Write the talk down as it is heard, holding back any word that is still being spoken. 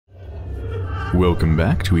Welcome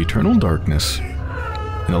back to Eternal Darkness.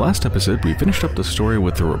 In the last episode, we finished up the story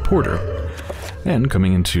with the reporter, and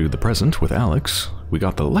coming into the present with Alex, we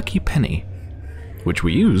got the lucky penny, which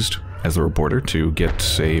we used as the reporter to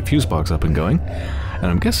get a fuse box up and going, and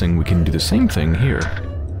I'm guessing we can do the same thing here.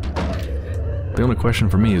 The only question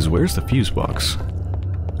for me is, where's the fuse box?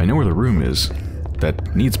 I know where the room is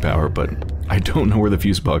that needs power, but I don't know where the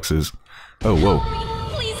fuse box is. Oh, whoa.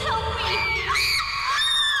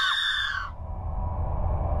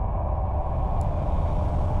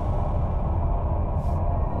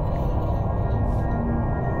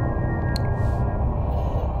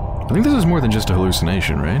 I think this is more than just a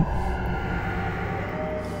hallucination, right?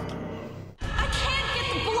 I can't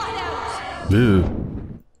get the blood out.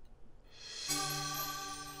 Ew.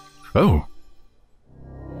 Oh.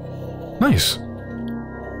 Nice.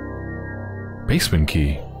 Basement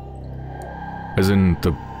key. As in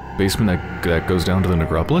the basement that goes down to the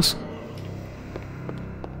necropolis?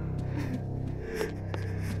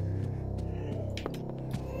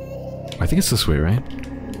 I think it's this way, right?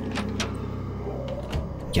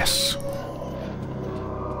 Yes.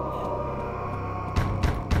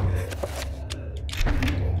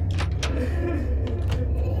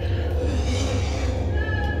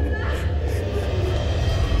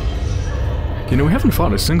 You know, we haven't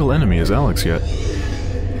fought a single enemy as Alex yet.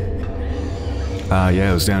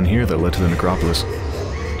 Yeah, it was down here that led to the necropolis.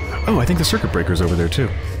 Oh, I think the circuit breaker's over there too.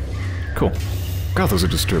 Cool. God, those are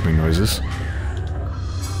disturbing noises.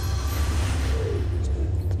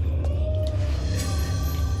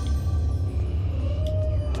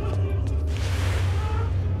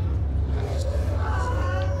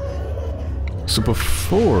 So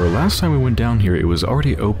before, last time we went down here, it was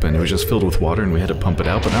already open. It was just filled with water and we had to pump it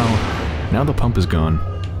out, but now the pump is gone.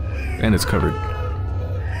 And it's covered.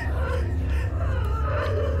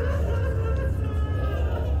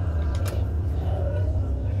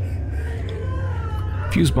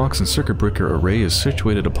 Fuse box and circuit breaker array is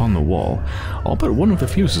situated upon the wall. All but one of the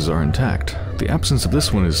fuses are intact. The absence of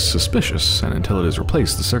this one is suspicious, and until it is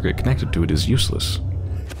replaced, the circuit connected to it is useless.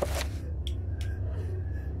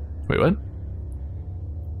 Wait, what?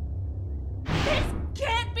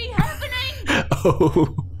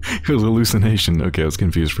 Oh, it was a hallucination. Okay, I was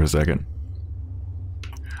confused for a second.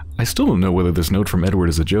 I still don't know whether this note from Edward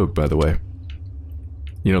is a joke, by the way.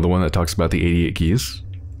 You know, the one that talks about the 88 keys?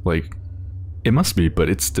 Like, it must be, but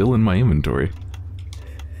it's still in my inventory.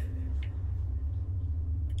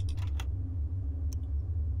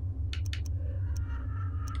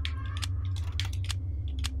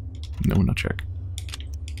 No, not check.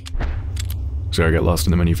 Sorry, I got lost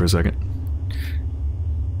in the menu for a second.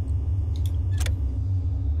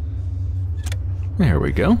 There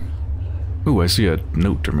we go. Ooh, I see a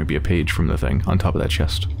note or maybe a page from the thing on top of that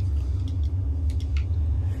chest.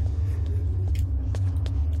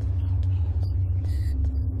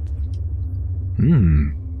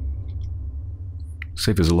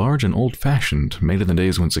 Safe is large and old-fashioned, made in the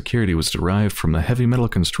days when security was derived from the heavy metal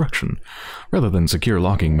construction, rather than secure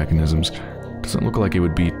locking mechanisms. Doesn't look like it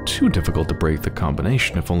would be too difficult to break the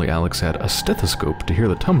combination if only Alex had a stethoscope to hear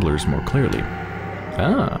the tumblers more clearly.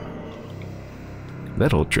 Ah.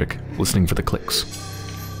 That old trick, listening for the clicks.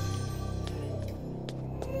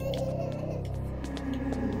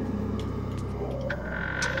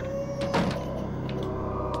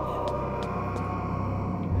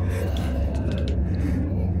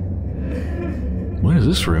 What is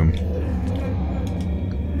this room?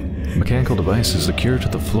 Mechanical device is secured to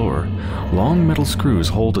the floor. Long metal screws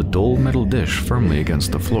hold a dull metal dish firmly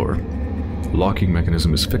against the floor. Locking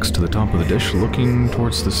mechanism is fixed to the top of the dish, looking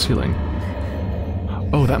towards the ceiling.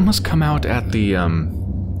 Oh, that must come out at the,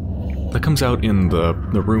 that comes out in the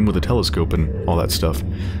room with the telescope and all that stuff.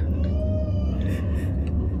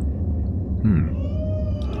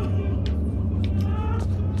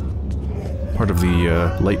 Part of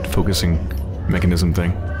the, light focusing mechanism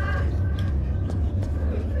thing.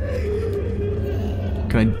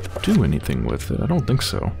 Can I do anything with it? I don't think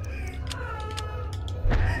so.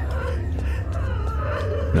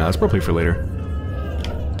 Nah, that's probably for later.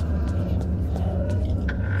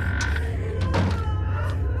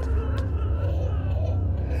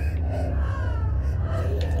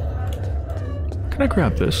 Can I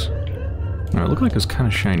grab this? No, it looked like it was kind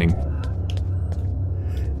of shining.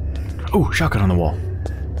 Oh, shotgun on the wall.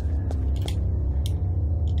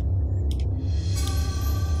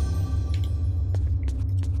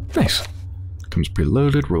 Nice. Comes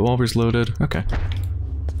preloaded, revolver's loaded. Okay.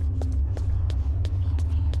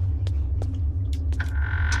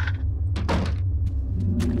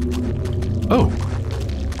 Oh!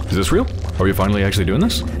 Is this real? Are we finally actually doing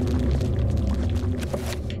this?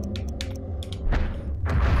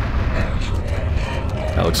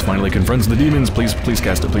 Alex finally confronts the demons. Please, please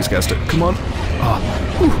cast it, please cast it. Come on. Ah.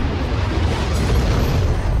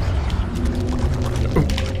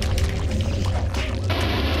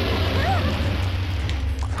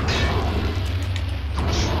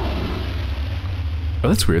 Oh,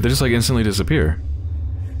 that's weird. They just like instantly disappear.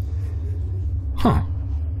 Huh.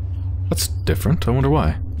 That's different. I wonder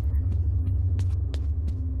why.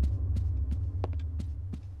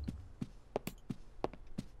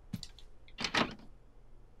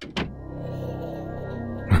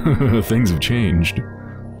 Things have changed.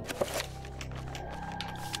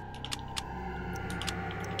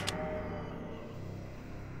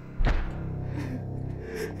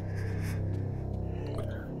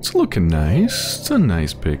 It's looking nice. It's a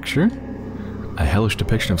nice picture. A hellish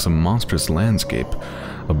depiction of some monstrous landscape.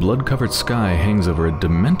 A blood-covered sky hangs over a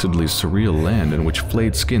dementedly surreal land in which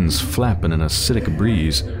flayed skins flap in an acidic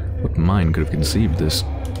breeze. What mind could have conceived this?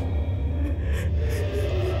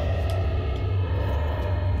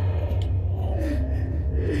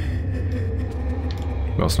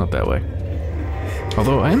 Well, it's not that way.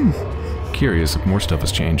 Although, I am curious if more stuff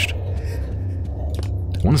has changed.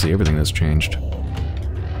 I want to see everything that's changed.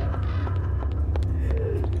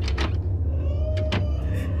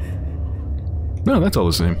 No, that's all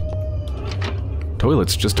the same.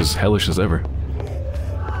 Toilet's just as hellish as ever.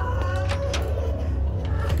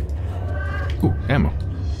 Ooh, ammo.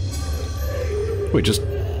 Wait, just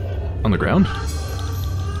on the ground?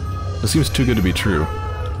 This seems too good to be true.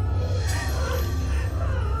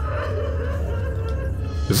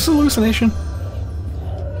 Is this a hallucination?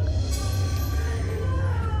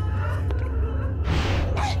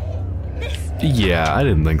 Yeah, I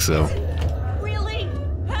didn't think so. Really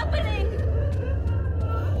happening?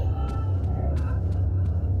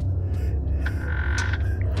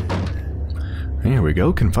 Here we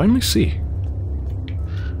go, can finally see.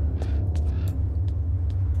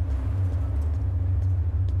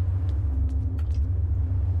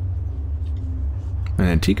 An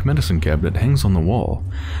antique medicine cabinet hangs on the wall.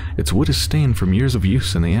 Its wood is stained from years of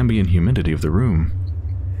use in the ambient humidity of the room.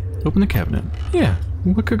 Open the cabinet. Yeah,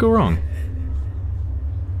 what could go wrong?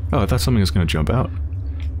 Oh, I thought something was going to jump out.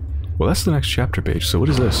 Well, that's the next chapter page, so what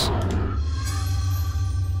is this?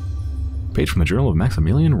 Page from the Journal of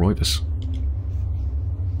Maximilian Roivas.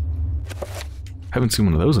 Haven't seen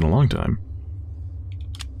one of those in a long time.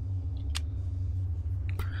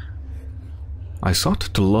 I sought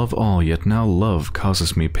to love all, yet now love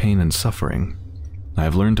causes me pain and suffering. I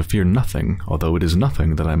have learned to fear nothing, although it is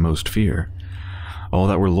nothing that I most fear. All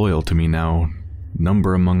that were loyal to me now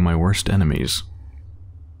number among my worst enemies.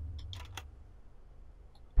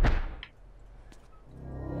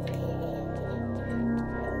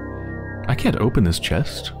 I can't open this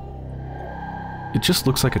chest. It just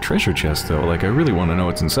looks like a treasure chest, though. Like, I really want to know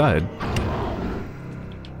what's inside.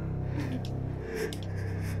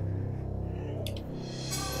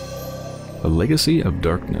 A Legacy of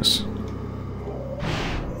Darkness.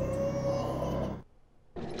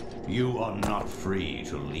 You are not free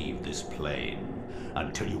to leave this plane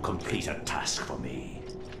until you complete a task for me.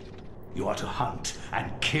 You are to hunt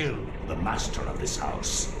and kill the master of this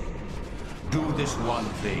house. Do this one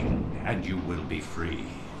thing, and you will be free.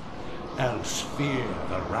 Else fear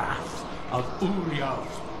the wrath of Uriel.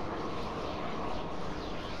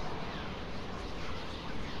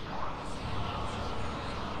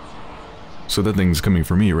 So that thing's coming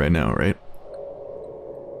for me right now, right?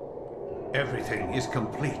 Everything is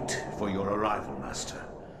complete for your arrival, Master.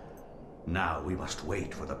 Now we must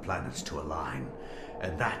wait for the planets to align,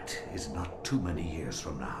 and that is not too many years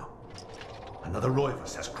from now. Another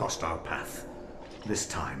Roivas has crossed our path. This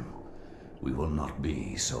time, we will not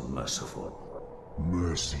be so merciful.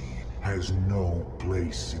 Mercy has no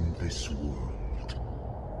place in this world.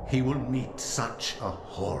 He will meet such a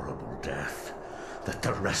horrible death that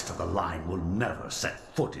the rest of the line will never set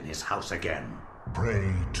foot in his house again.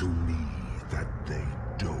 Pray to me that they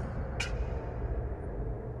don't.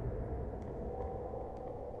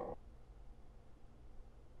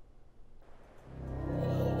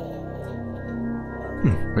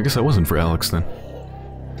 I guess that wasn't for Alex then.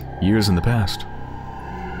 Years in the past.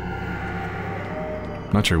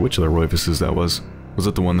 Not sure which of the Roivases that was. Was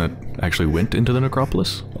it the one that actually went into the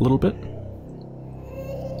necropolis a little bit?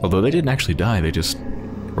 Although they didn't actually die, they just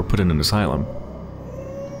were put in an asylum.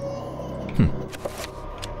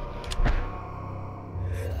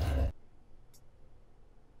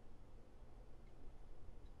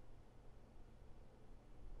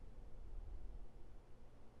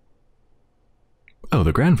 Oh,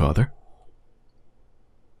 the grandfather.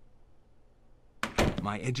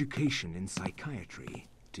 My education in psychiatry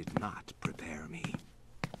did not prepare me.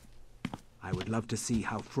 I would love to see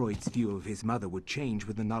how Freud's view of his mother would change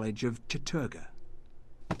with the knowledge of Chaturga.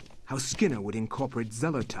 How Skinner would incorporate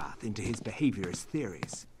Zelotath into his behaviorist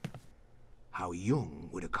theories. How Jung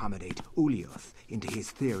would accommodate Ulioth into his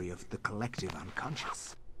theory of the collective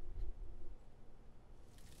unconscious.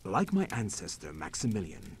 Like my ancestor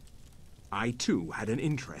Maximilian, I too had an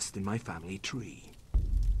interest in my family tree.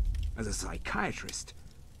 As a psychiatrist,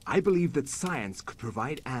 I believed that science could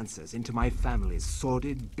provide answers into my family's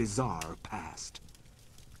sordid, bizarre past.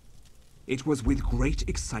 It was with great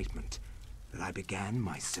excitement that I began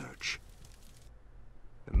my search.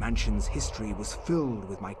 The mansion's history was filled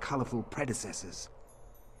with my colorful predecessors.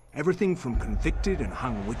 Everything from convicted and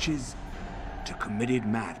hung witches to committed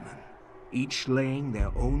madmen, each laying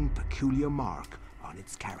their own peculiar mark on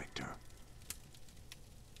its character.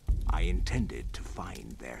 I intended to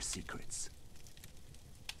find their secrets.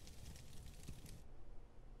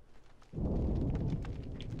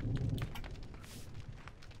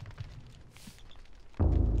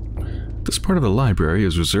 This part of the library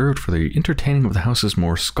is reserved for the entertaining of the house's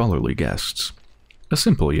more scholarly guests. A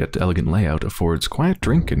simple yet elegant layout affords quiet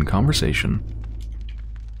drink and conversation.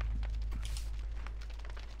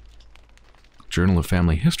 Journal of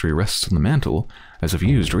Family History rests on the mantle, as if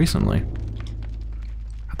used recently.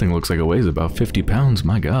 That thing looks like it weighs about 50 pounds,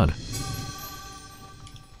 my god.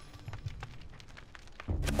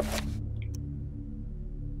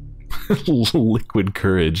 Liquid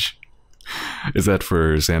courage. Is that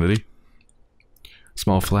for sanity?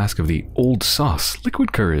 Small flask of the old sauce,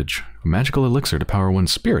 liquid courage, a magical elixir to power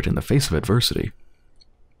one's spirit in the face of adversity.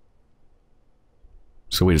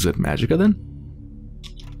 So wait, is it magicka then?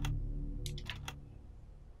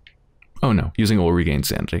 Oh no, using it will regain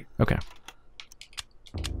sanity. Okay.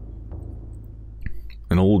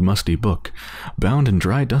 An old musty book, bound in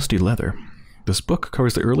dry dusty leather. This book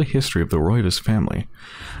covers the early history of the Roivas family,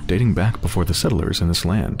 dating back before the settlers in this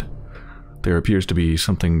land. There appears to be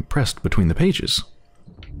something pressed between the pages.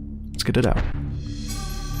 Let's get it out.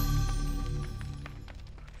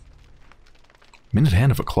 Minute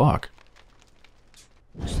hand of a clock.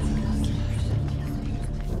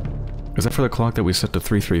 Is that for the clock that we set to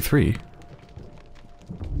 333?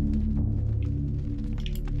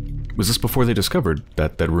 Was this before they discovered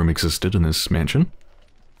that that room existed in this mansion?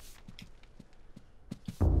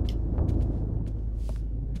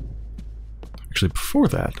 Actually, before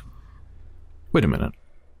that... Wait a minute.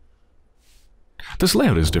 This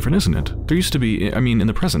layout is different, isn't it? There used to be... I mean, in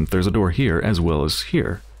the present, there's a door here as well as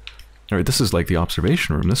here. Alright, this is like the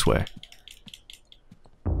observation room this way.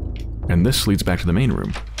 And this leads back to the main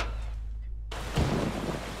room.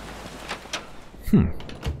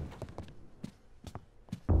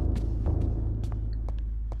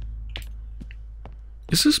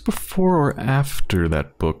 Is this before or after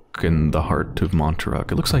that book in the heart of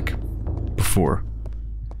Montauk? It looks like before.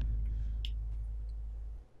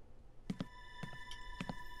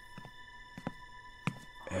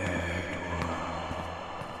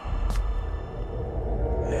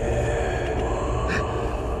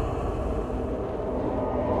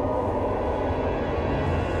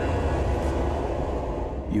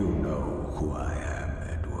 You know who I am,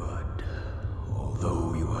 Edward.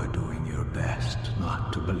 Although you are doing your best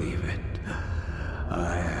not to believe it,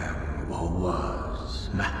 I am, or was,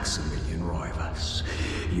 Maximilian Roivas,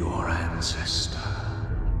 your ancestor.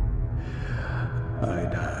 I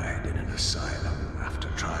died in an asylum after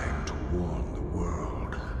trying to warn the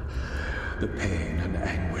world. The pain and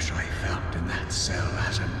anguish I felt in that cell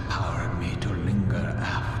has empowered me to linger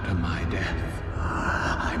after my death.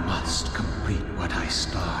 I must complete what I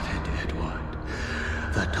started, Edward.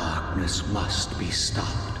 The darkness must be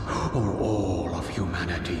stopped, or all of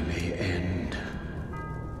humanity may end.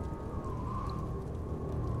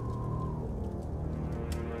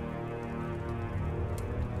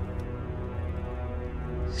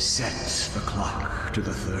 Sets the clock to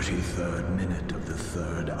the 33rd minute of the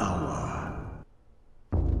 3rd hour.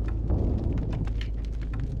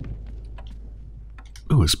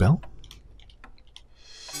 Ooh, a spell?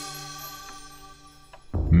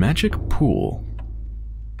 Magic pool.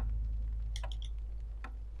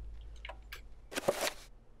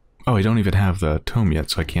 Oh, I don't even have the tome yet,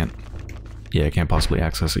 so I can't... Yeah, I can't possibly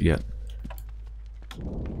access it yet.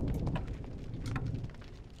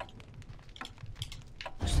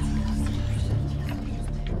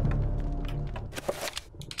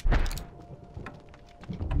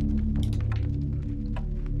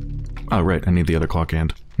 Oh, right, I need the other clock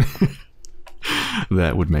hand.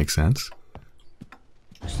 That would make sense.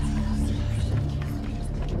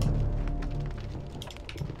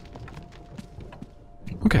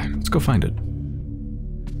 Okay, let's go find it.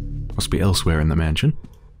 Must be elsewhere in the mansion.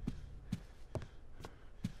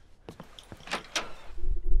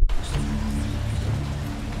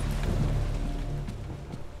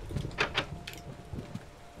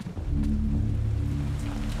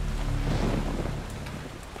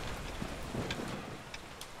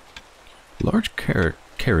 large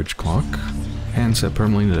carriage clock. Hand set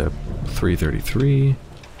permanently to 3:33.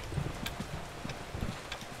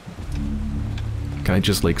 Can I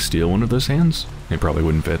just, like, steal one of those hands? It probably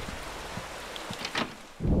wouldn't fit.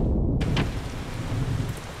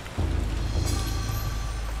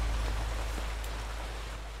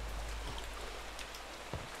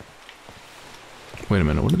 Wait a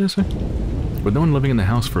minute, what did I say? With no one living in the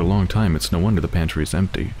house for a long time, it's no wonder the pantry is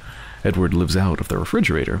empty. Edward lives out of the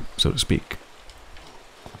refrigerator, so to speak.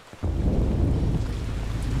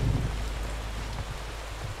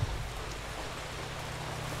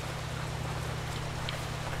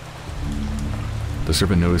 The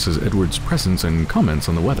servant notices Edward's presence and comments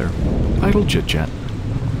on the weather. Idle chit-chat.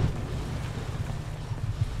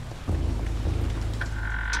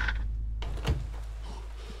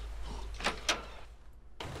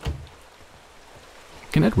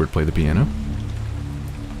 Can Edward play the piano?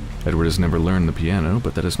 Edward has never learned the piano,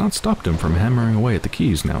 but that has not stopped him from hammering away at the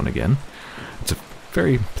keys now and again. It's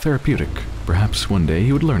very therapeutic. Perhaps one day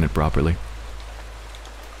he would learn it properly.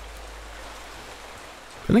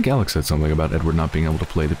 I think Alex said something about Edward not being able to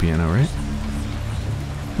play the piano, right?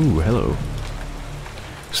 Ooh, hello.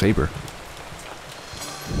 Saber.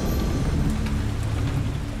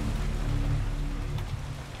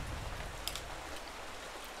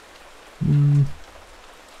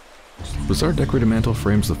 Bizarre decorated mantle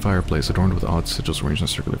frames the fireplace, adorned with odd sigils arranged in a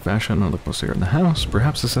circular fashion. Not look most here in the house.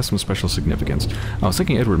 Perhaps this has some special significance. I was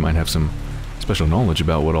thinking Edward might have some special knowledge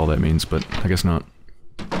about what all that means, but I guess not.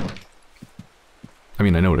 I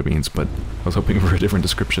mean, I know what it means, but I was hoping for a different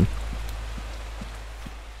description.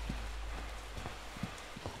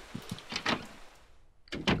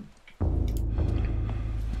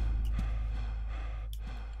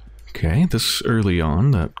 Okay, this early on,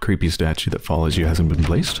 that creepy statue that follows you hasn't been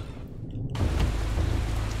placed.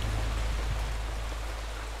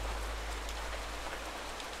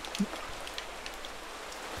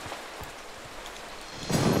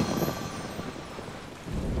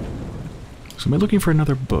 So am I looking for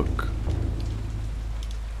another book?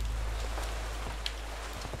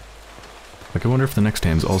 Like, I wonder if the next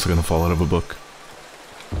hand's also going to fall out of a book.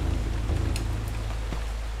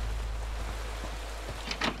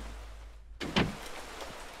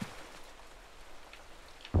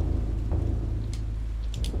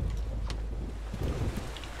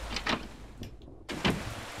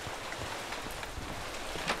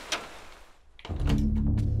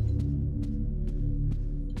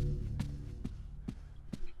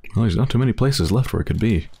 Well, there's not too many places left where it could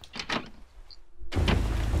be.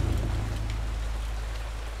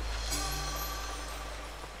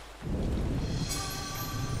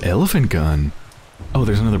 Elephant gun! Oh,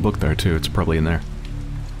 there's another book there too, it's probably in there.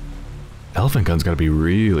 Elephant gun's gotta be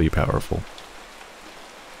really powerful.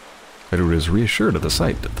 Edward is reassured at the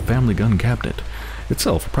sight of the family gun cabinet,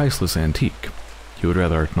 itself a priceless antique. He would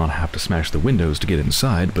rather not have to smash the windows to get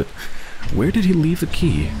inside, but where did he leave the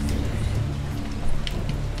key?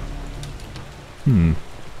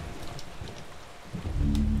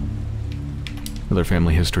 Another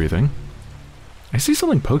family history thing. I see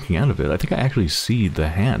something poking out of it. I think I actually see the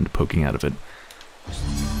hand poking out of it.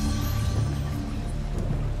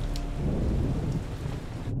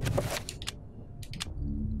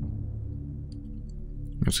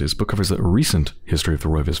 Let's see, this book covers a recent history of the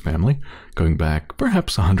Royvis family, going back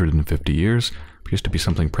perhaps 150 years. Appears to be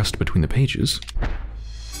something pressed between the pages.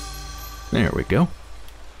 There we go.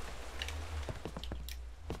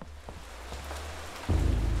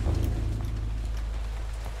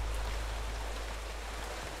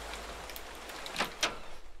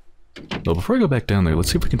 Well, before I go back down there,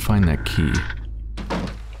 let's see if we can find that key.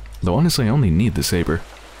 Though honestly, I only need the saber.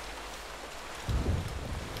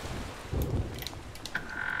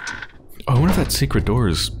 Oh, I wonder if that secret door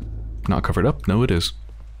is not covered up. No, it is.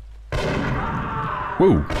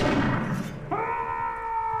 Whoa!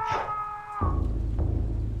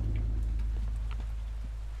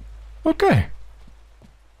 Okay.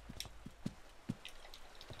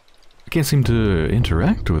 I can't seem to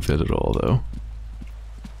interact with it at all, though.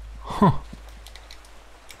 Huh.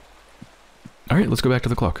 Alright, let's go back to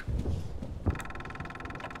the clock.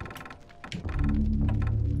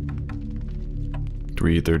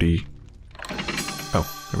 $3:30.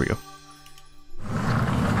 Oh, there we go.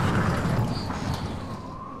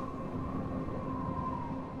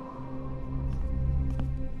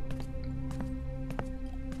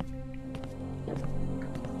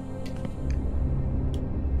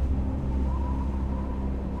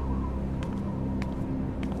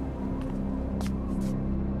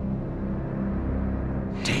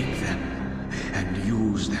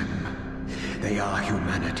 They are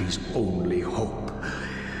humanity's only hope.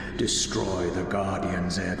 Destroy the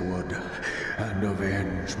Guardians, Edward, and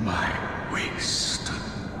avenge my waste.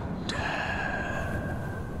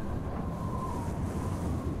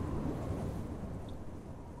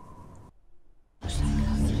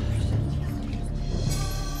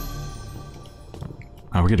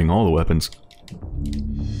 Oh, we're getting all the weapons.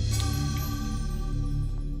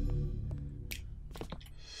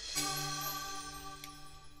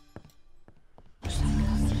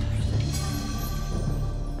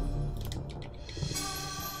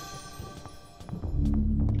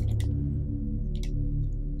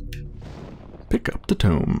 Pick up the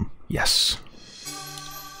tome. Yes.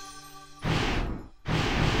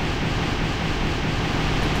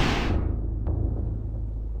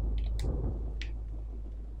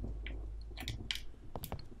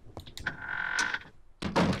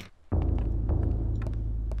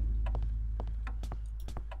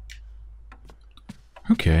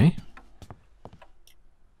 Okay.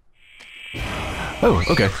 Oh,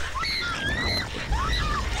 okay.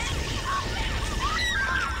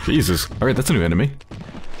 Jesus. Alright, that's a new enemy.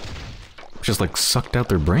 Just like sucked out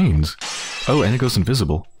their brains. Oh, and it goes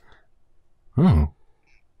invisible. Oh.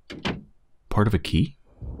 Part of a key?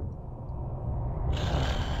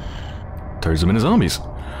 Turns them into zombies.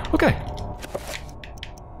 Okay.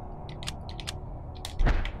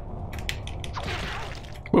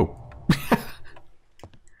 Whoa.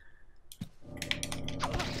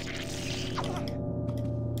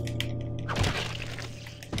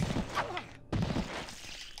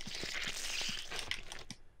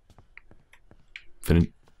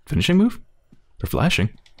 Finishing move? They're flashing.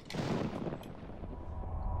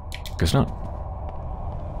 Guess not.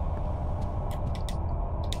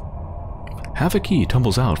 Half a key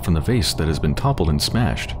tumbles out from the vase that has been toppled and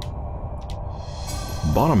smashed.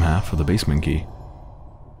 Bottom half of the basement key.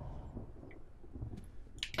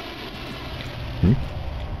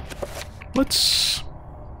 Let's...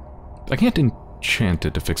 I can't enchant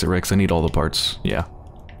it to fix it, right? Because I need all the parts. Yeah.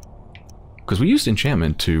 Because we used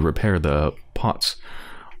enchantment to repair the pots.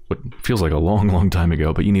 What feels like a long, long time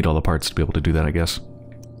ago, but you need all the parts to be able to do that, I guess.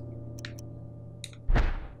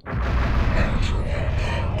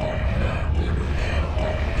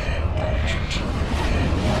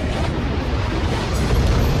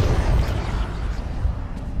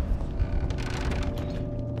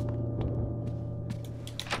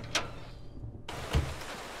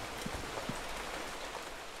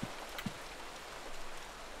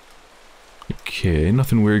 Okay,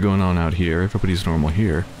 nothing weird going on out here. Everybody's normal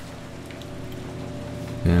here.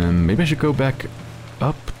 And maybe I should go back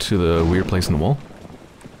up to the weird place in the wall.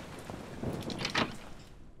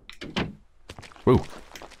 Whoa.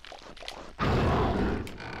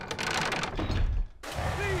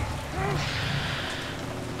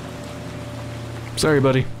 Sorry,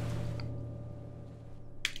 buddy.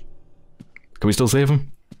 Can we still save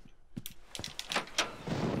him?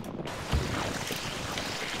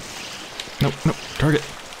 Nope, nope, target.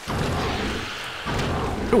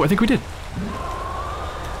 Oh, I think we did.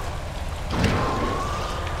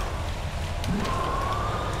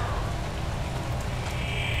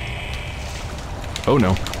 Oh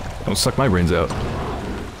no, don't suck my brains out.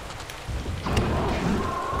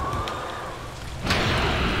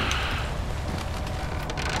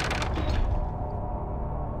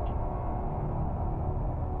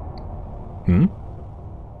 Hmm?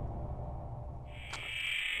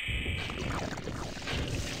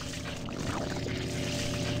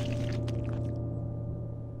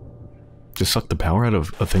 Just suck the power out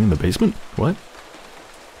of a thing in the basement? What?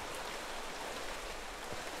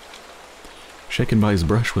 Shaken by his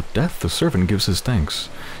brush with death, the servant gives his thanks.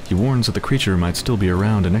 He warns that the creature might still be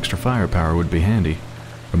around and extra firepower would be handy.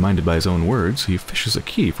 Reminded by his own words, he fishes a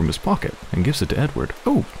key from his pocket and gives it to Edward.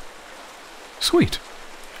 Oh! Sweet!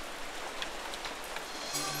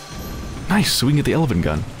 Nice, so we can get the elephant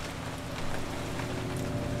gun.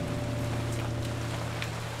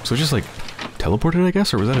 So just like teleported, I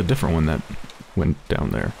guess? Or was that a different one that went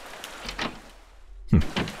down there?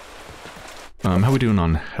 How we doing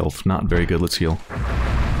on health? Not very good. Let's heal.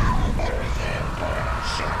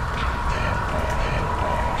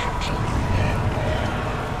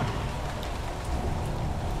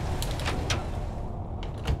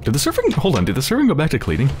 Did the servant... Hold on, did the servant go back to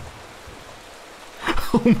cleaning?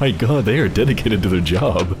 Oh my god, they are dedicated to their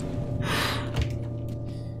job.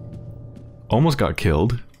 Almost got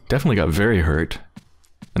killed. Definitely got very hurt.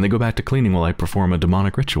 And they go back to cleaning while I perform a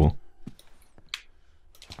demonic ritual.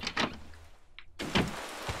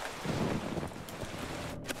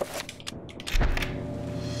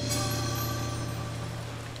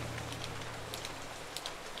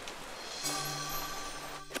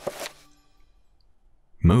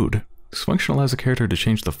 Mode. This function allows the character to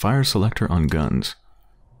change the fire selector on guns.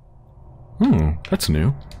 Oh, that's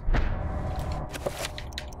new.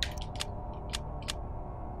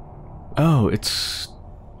 Oh, it's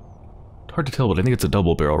hard to tell, but I think it's a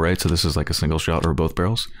double barrel, right? So this is like a single shot or both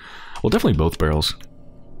barrels? Well, definitely both barrels.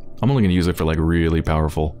 I'm only going to use it for like really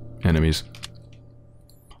powerful enemies.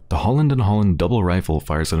 The Holland & Holland double rifle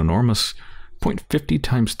fires an enormous .50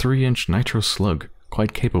 x 3-inch nitro slug,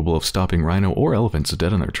 quite capable of stopping rhino or elephants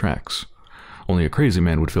dead in their tracks. Only a crazy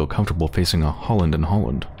man would feel comfortable facing a Holland &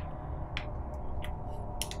 Holland.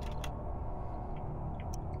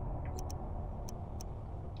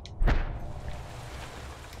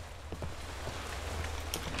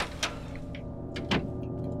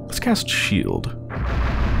 Let's cast Shield.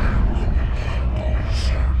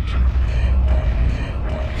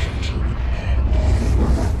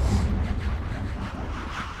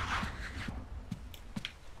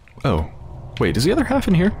 Oh. Wait, is the other half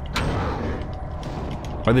in here?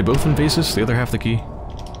 Are they both in vases? The other half the key?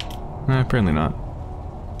 Apparently not.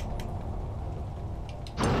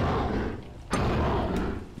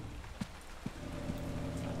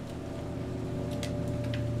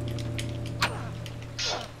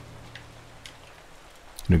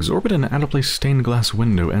 An exorbitant out-of-place stained glass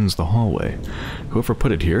window ends the hallway. Whoever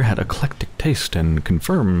put it here had eclectic taste and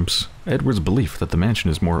confirms Edward's belief that the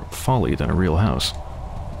mansion is more folly than a real house.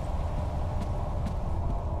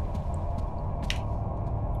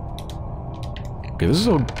 Okay, this is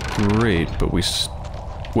all great, but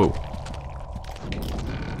whoa.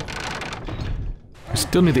 We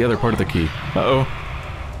still need the other part of the key. Uh-oh.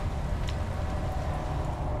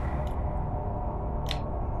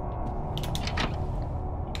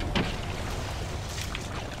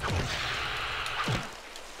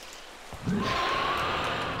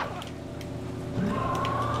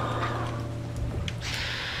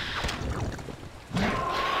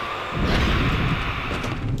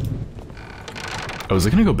 Oh, is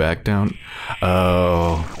it gonna go back down?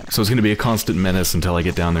 Oh, so it's gonna be a constant menace until I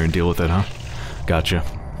get down there and deal with it, huh? Gotcha.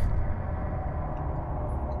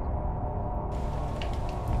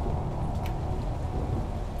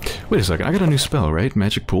 Wait a second, I got a new spell, right?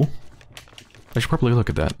 Magic Pool? I should probably look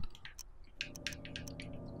at that.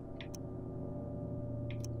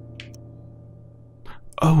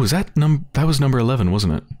 Oh, was that was number 11,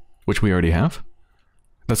 wasn't it? Which we already have?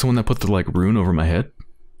 That's the one that put the, like, rune over my head?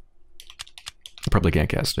 I probably can't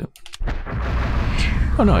cast it.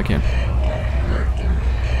 Oh no, I can.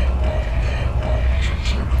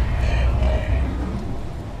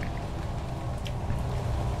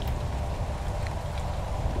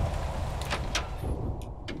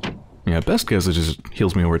 Yeah, best guess it just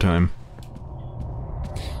heals me over time.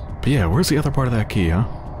 But yeah, where's the other part of that key, huh?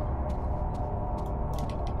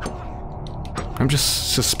 I'm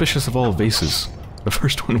just suspicious of all vases. The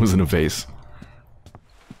first one was in a vase.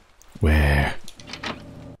 Where?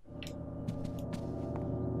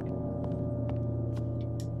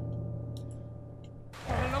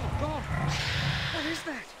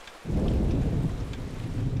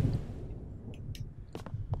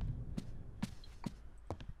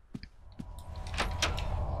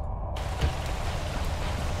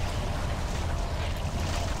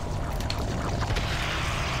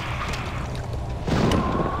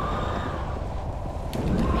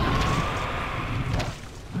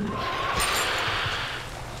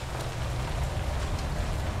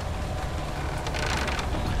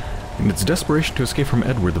 In its desperation to escape from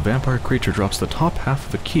Edward, the vampire creature drops the top half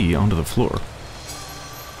of the key onto the floor.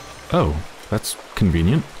 Oh, that's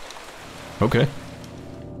convenient. Okay.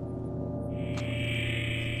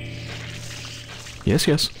 Yes,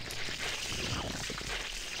 yes.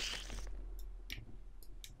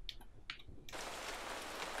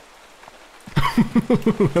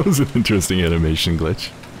 That was an interesting animation glitch.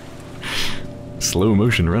 Slow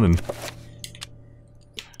motion running.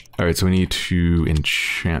 Alright, so we need to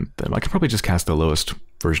enchant them. I could probably just cast the lowest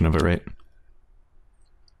version of it, right?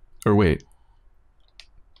 Or wait.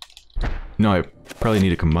 No, I probably need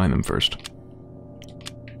to combine them first.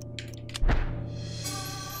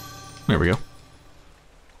 There we go.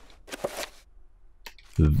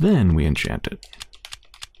 Then we enchant it.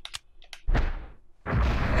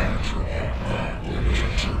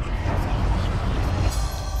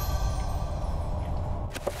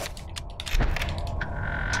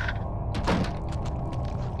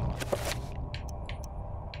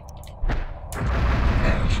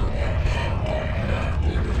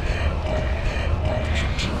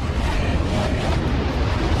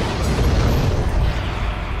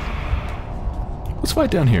 Let's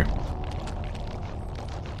fight down here.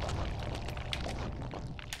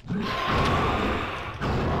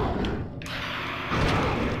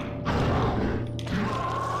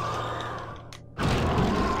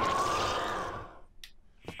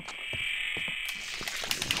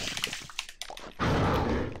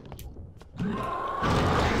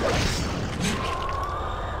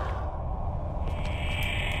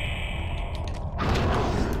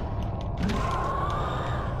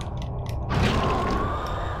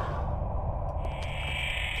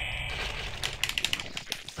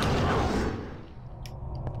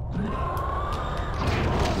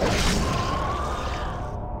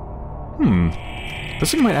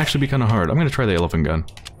 This thing might actually be kind of hard. I'm gonna try the elephant gun.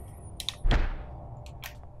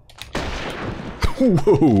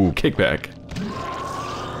 Whoa, kickback.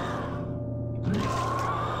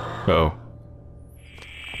 Uh-oh.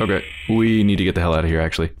 Okay, we need to get the hell out of here,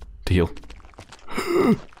 actually, to heal.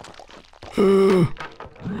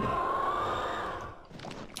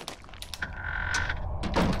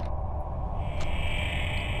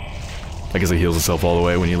 I guess it heals itself all the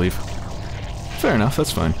way when you leave. Fair enough,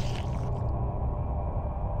 that's fine.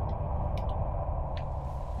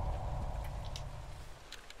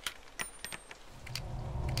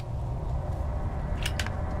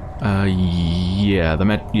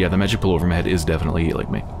 Yeah, the magic pull over my head is definitely healing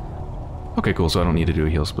me. Okay, cool, so I don't need to do a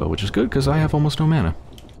heal spell, which is good, because I have almost no mana.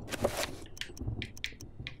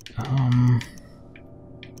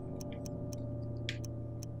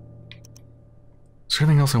 Is there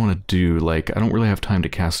anything else I want to do? Like, I don't really have time to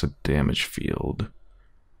cast a damage field.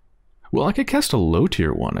 Well, I could cast a low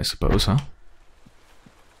tier one, I suppose, huh?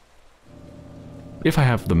 If I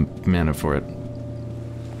have the mana for it.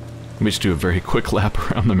 Let me just do a very quick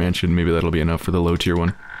lap around the mansion. Maybe that'll be enough for the low tier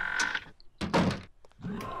one.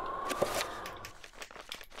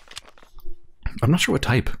 I'm not sure what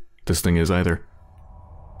type this thing is either.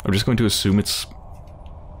 I'm just going to assume it's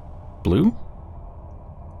blue?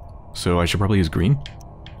 So I should probably use green.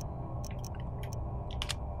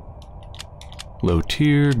 Low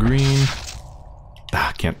tier, green.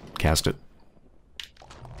 Ah, can't cast it.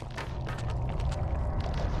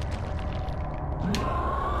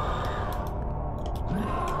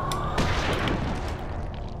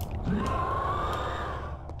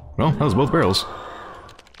 Well, that was both barrels.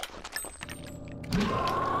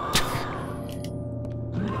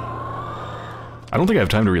 I don't think I have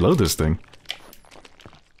time to reload this thing.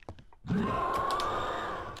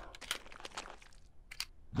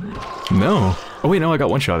 No. Oh wait, no, I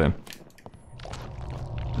got one shot in.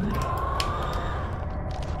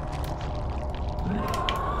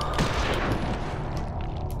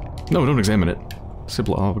 No, don't examine it.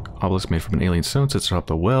 Simple obelisk made from an alien stone sits atop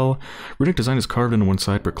the well. Runic design is carved into one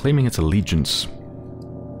side, proclaiming its allegiance.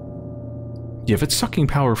 Yeah, if it's sucking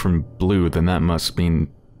power from blue, then that must mean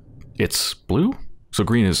it's blue? So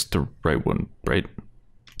green is the right one, right?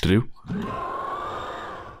 To do?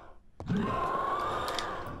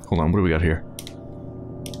 Hold on, what do we got here?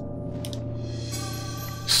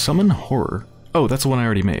 Summon Horror. Oh, that's the one I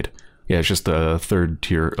already made. Yeah, it's just the third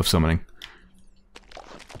tier of summoning.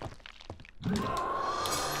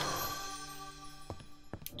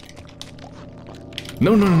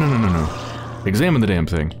 No, no, no, no, no, no, no. Examine the damn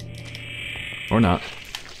thing. Or not.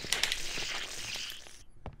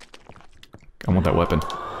 I want that weapon.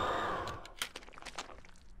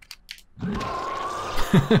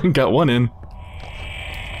 Got one in.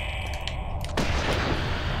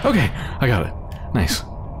 Okay, I got it. Nice.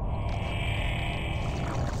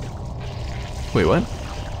 Wait, what?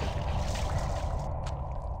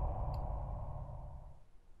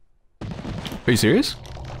 Are you serious?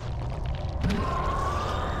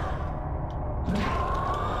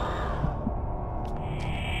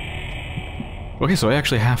 Okay, so I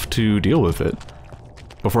actually have to deal with it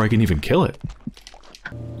before I can even kill it.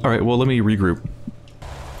 Alright, well, let me regroup.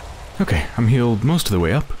 Okay, I'm healed most of the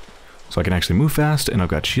way up, so I can actually move fast, and I've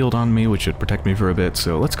got shield on me, which should protect me for a bit,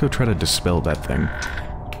 so let's go try to dispel that thing.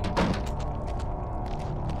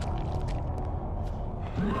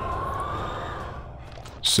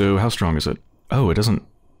 So, how strong is it? Oh, it doesn't...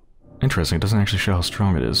 Interesting, it doesn't actually show how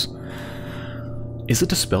strong it is. Is it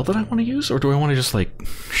Dispel that I want to use, or do I want to just, like,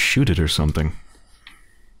 shoot it or something?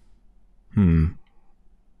 I'm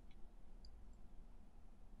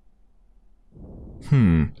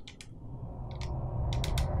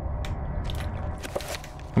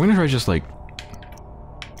gonna try just, like,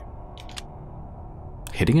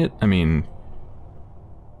 hitting it? I mean...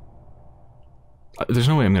 There's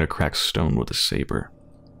no way I'm gonna crack stone with a saber.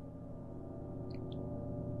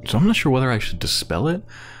 So I'm not sure whether I should dispel it,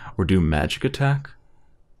 or do magic attack,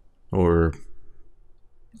 or...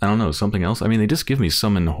 I don't know, something else? I mean, they just give me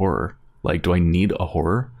summon horror. Like, do I need a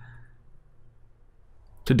horror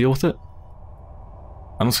to deal with it?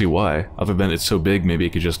 I don't see why, other than it's so big, maybe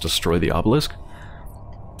it could just destroy the obelisk?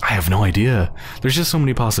 I have no idea. There's just so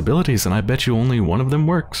many possibilities, and I bet you only one of them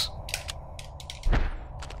works.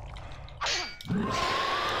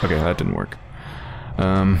 Okay, that didn't work.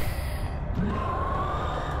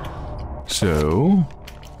 So...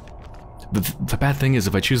 The bad thing is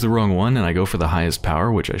if I choose the wrong one and I go for the highest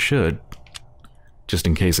power, which I should, just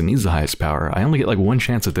in case it needs the highest power, I only get like one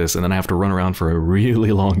chance at this, and then I have to run around for a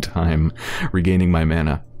really long time regaining my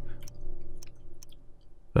mana.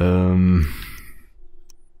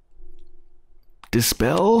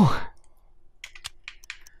 Dispel?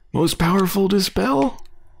 Most powerful dispel?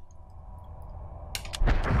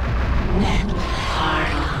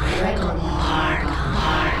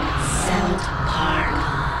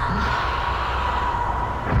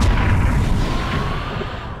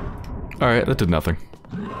 Alright, that did nothing.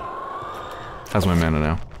 How's my mana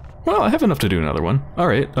now? Well, I have enough to do another one.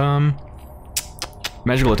 Alright,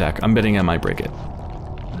 magical attack. I'm betting I might break it.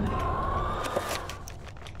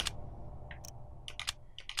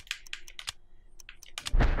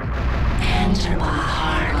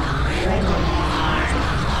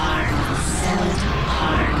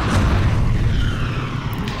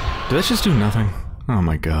 Did that just do nothing? Oh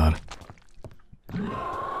my god.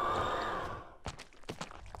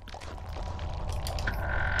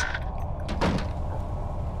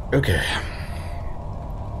 Okay.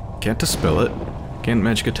 Can't dispel it. Can't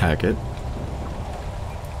magic attack it.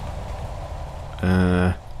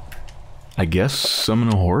 I guess summon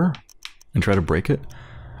a horror and try to break it.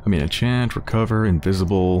 I mean, enchant, recover,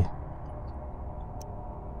 invisible.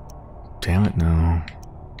 Damn it, no.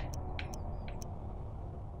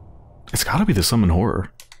 It's gotta be the summon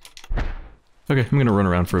horror. Okay, I'm gonna run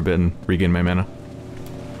around for a bit and regain my mana.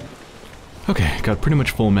 Okay, got pretty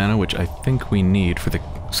much full mana, which I think we need for the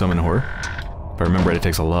summon horror. If I remember right, it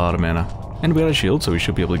takes a lot of mana. And we got a shield, so we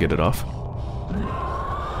should be able to get it off.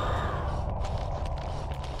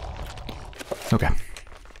 Okay.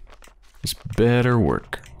 This better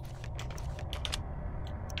work.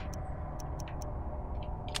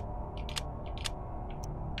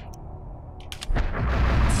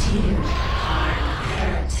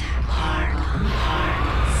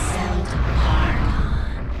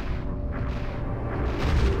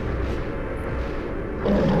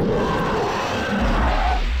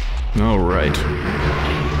 All right.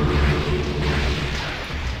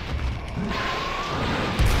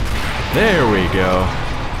 There we go.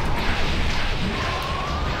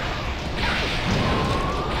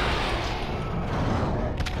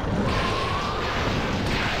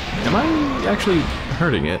 Am I actually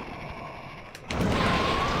hurting it?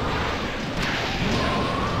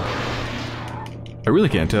 I really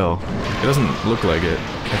can't tell. It doesn't look like it.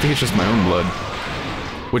 I think it's just my own blood.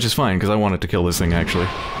 Which is fine, because I wanted to kill this thing, actually.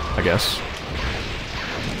 I guess.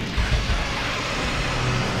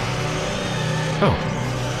 Oh.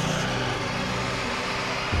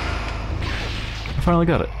 I finally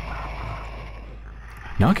got it.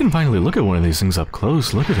 Now I can finally look at one of these things up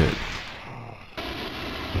close. Look at it.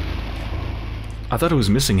 I thought it was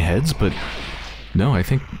missing heads, but no, I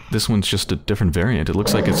think this one's just a different variant. It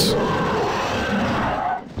looks like it's...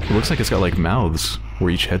 It looks like it's got like mouths where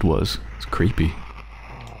each head was. It's creepy.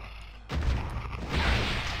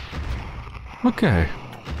 Okay.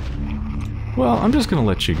 Well, I'm just gonna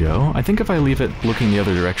let you go. I think if I leave it looking the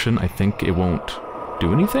other direction, I think it won't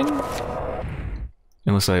do anything.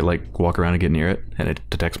 Unless I, like, walk around and get near it, and it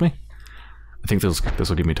detects me. I think this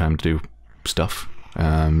will give me time to do stuff.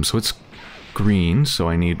 So it's green, so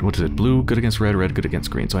I need... What is it? Blue, good against red, red, good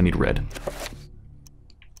against green. So I need red.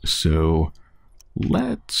 So...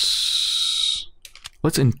 Let's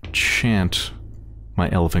enchant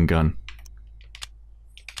my elephant gun.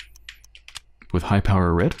 With high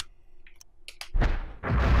power red?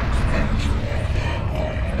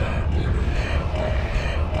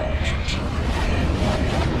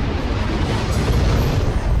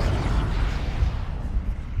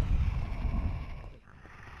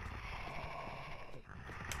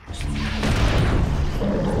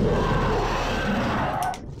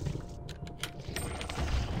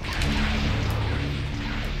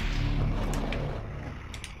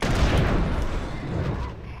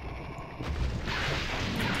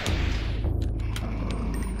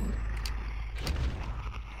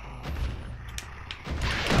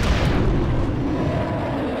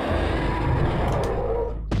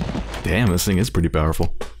 Damn, this thing is pretty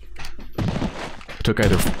powerful. It took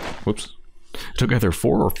either... Whoops. It took either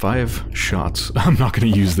 4 or 5 shots. I'm not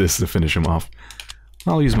going to use this to finish him off.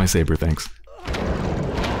 I'll use my saber, thanks.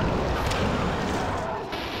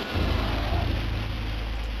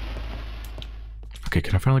 Okay,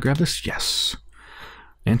 can I finally grab this? Yes.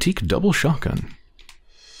 Antique double shotgun.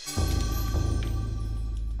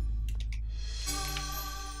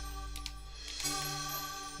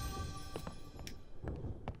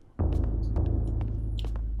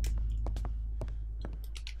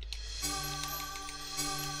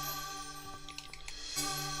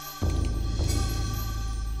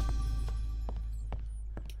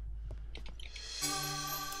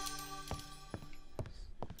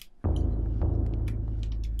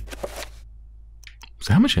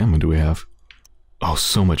 So how much ammo do we have? Oh,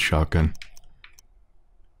 so much shotgun.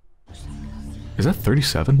 Is that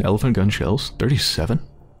 37 elephant gun shells? 37?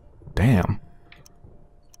 Damn.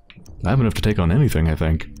 I have enough to take on anything, I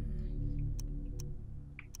think.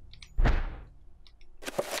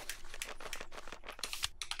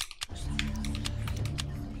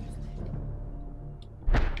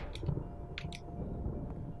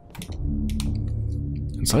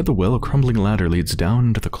 Inside the well, a crumbling ladder leads down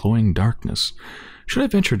into the cloying darkness. Should I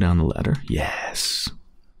venture down the ladder? Yes.